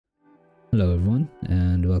Hello everyone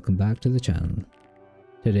and welcome back to the channel.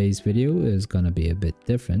 Today's video is gonna be a bit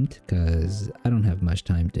different because I don't have much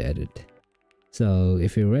time to edit. So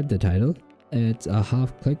if you read the title, it's a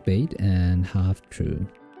half clickbait and half true.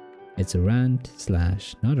 It's a rant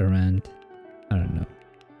slash not a rant, I don't know.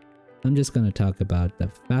 I'm just gonna talk about the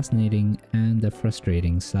fascinating and the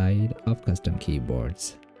frustrating side of custom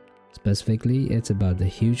keyboards. Specifically, it's about the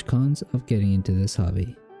huge cons of getting into this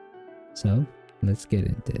hobby. So let's get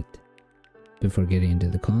into it. Before getting into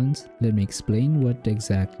the cons, let me explain what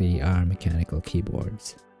exactly are mechanical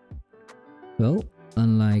keyboards. Well,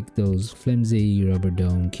 unlike those flimsy rubber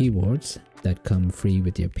dome keyboards that come free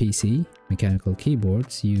with your PC, mechanical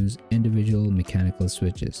keyboards use individual mechanical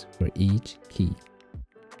switches for each key.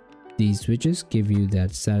 These switches give you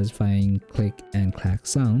that satisfying click and clack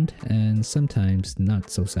sound and sometimes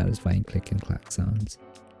not so satisfying click and clack sounds.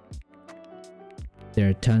 There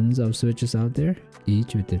are tons of switches out there,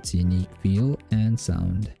 each with its unique feel and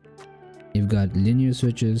sound. You've got linear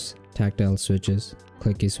switches, tactile switches,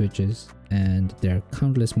 clicky switches, and there are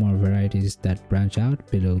countless more varieties that branch out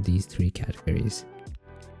below these three categories.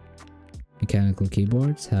 Mechanical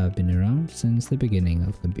keyboards have been around since the beginning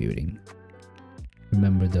of computing.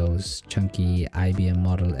 Remember those chunky IBM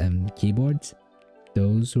Model M keyboards?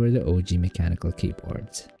 Those were the OG mechanical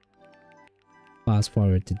keyboards. Fast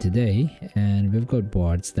forward to today and we've got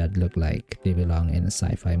boards that look like they belong in a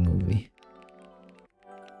sci-fi movie.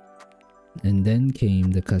 And then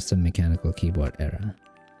came the custom mechanical keyboard era,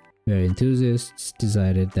 where enthusiasts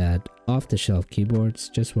decided that off-the-shelf keyboards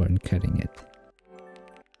just weren't cutting it.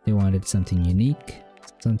 They wanted something unique,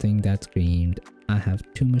 something that screamed, "I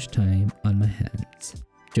have too much time on my hands."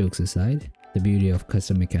 Jokes aside, the beauty of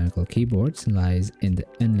custom mechanical keyboards lies in the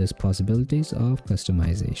endless possibilities of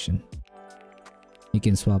customization. You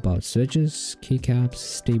can swap out switches, keycaps,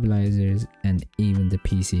 stabilizers, and even the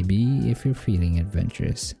PCB if you're feeling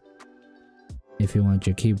adventurous. If you want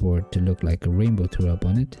your keyboard to look like a rainbow threw up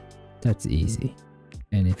on it, that's easy.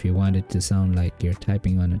 And if you want it to sound like you're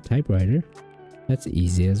typing on a typewriter, that's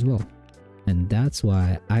easy as well. And that's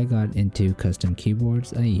why I got into custom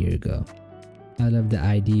keyboards a year ago. I love the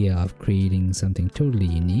idea of creating something totally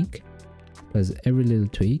unique, because every little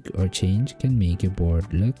tweak or change can make your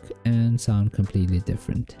board look and sound completely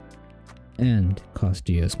different and cost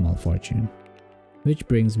you a small fortune. Which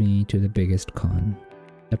brings me to the biggest con,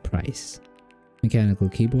 the price. Mechanical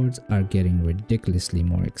keyboards are getting ridiculously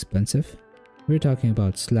more expensive. We're talking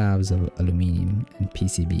about slabs of aluminum and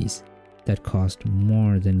PCBs that cost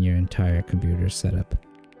more than your entire computer setup.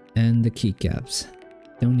 And the keycaps.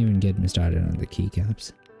 Don't even get me started on the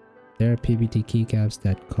keycaps. There are PBT keycaps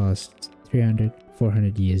that cost $300,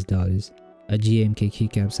 $400 US. A GMK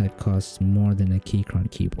keycap set costs more than a Keychron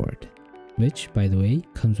keyboard, which, by the way,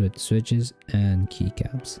 comes with switches and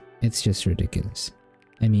keycaps. It's just ridiculous.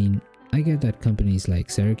 I mean, I get that companies like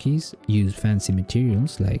Syracuse use fancy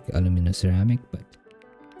materials like aluminum ceramic, but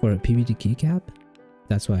for a PBT keycap,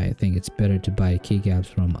 that's why I think it's better to buy keycaps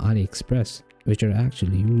from AliExpress, which are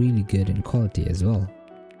actually really good in quality as well.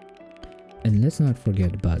 And let's not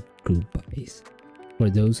forget about group buys. For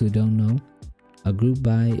those who don't know, a group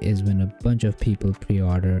buy is when a bunch of people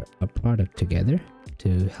pre-order a product together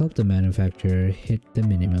to help the manufacturer hit the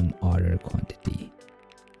minimum order quantity,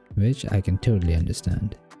 which I can totally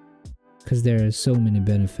understand, because there are so many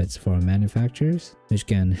benefits for manufacturers which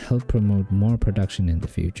can help promote more production in the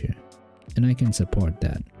future, and I can support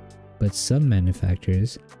that. But some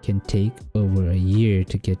manufacturers can take over a year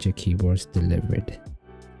to get your keyboards delivered.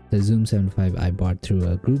 The Zoom 75 I bought through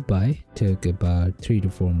a group buy took about 3 to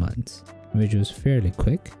 4 months, which was fairly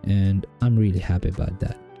quick, and I'm really happy about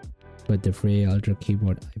that. But the Frey Ultra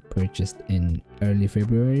keyboard I purchased in early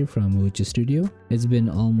February from Wucha Studio, it's been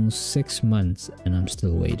almost 6 months and I'm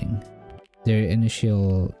still waiting. Their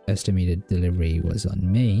initial estimated delivery was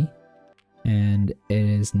on May, and it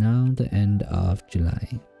is now the end of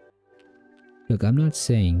July. Look, I'm not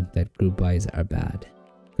saying that group buys are bad,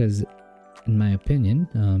 because in my opinion,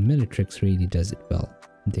 Militrix really does it well.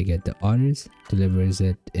 They get the orders, delivers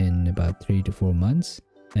it in about 3 to 4 months,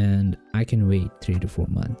 and I can wait 3 to 4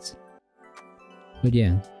 months. But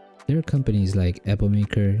yeah, there are companies like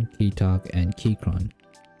Epamaker, Keytalk, and Keychron,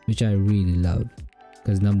 which I really love,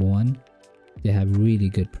 because number one, they have really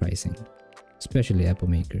good pricing, especially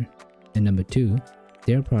Epamaker, and number two,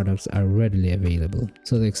 their products are readily available,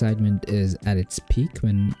 so the excitement is at its peak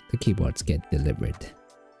when the keyboards get delivered.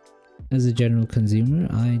 As a general consumer,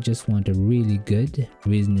 I just want a really good,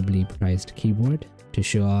 reasonably priced keyboard to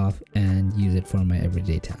show off and use it for my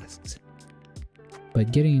everyday tasks.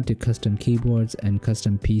 But getting into custom keyboards and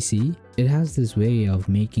custom PC, it has this way of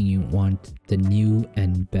making you want the new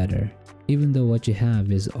and better, even though what you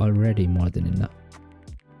have is already more than enough.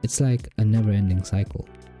 It's like a never-ending cycle.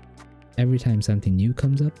 Every time something new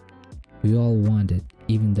comes up, we all want it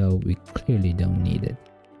even though we clearly don't need it.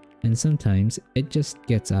 And sometimes it just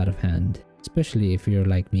gets out of hand, especially if you're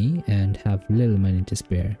like me and have little money to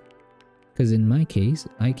spare. Cause in my case,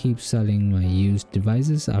 I keep selling my used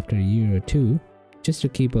devices after a year or two just to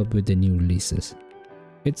keep up with the new releases.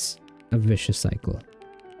 It's a vicious cycle.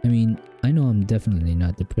 I mean, I know I'm definitely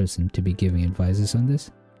not the person to be giving advices on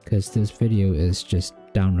this, cause this video is just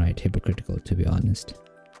downright hypocritical, to be honest.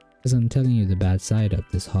 Cause I'm telling you the bad side of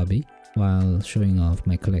this hobby while showing off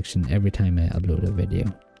my collection every time I upload a video.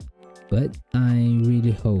 But I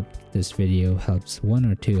really hope this video helps one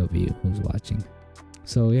or two of you who's watching.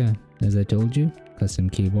 So yeah, as I told you, custom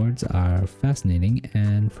keyboards are fascinating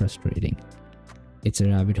and frustrating. It's a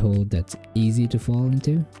rabbit hole that's easy to fall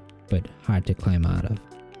into, but hard to climb out of.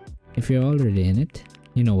 If you're already in it,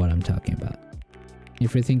 you know what I'm talking about.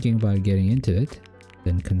 If you're thinking about getting into it,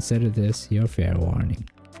 then consider this your fair warning.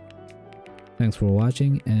 Thanks for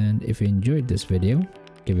watching, and if you enjoyed this video,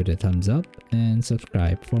 give it a thumbs up and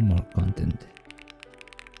subscribe for more content.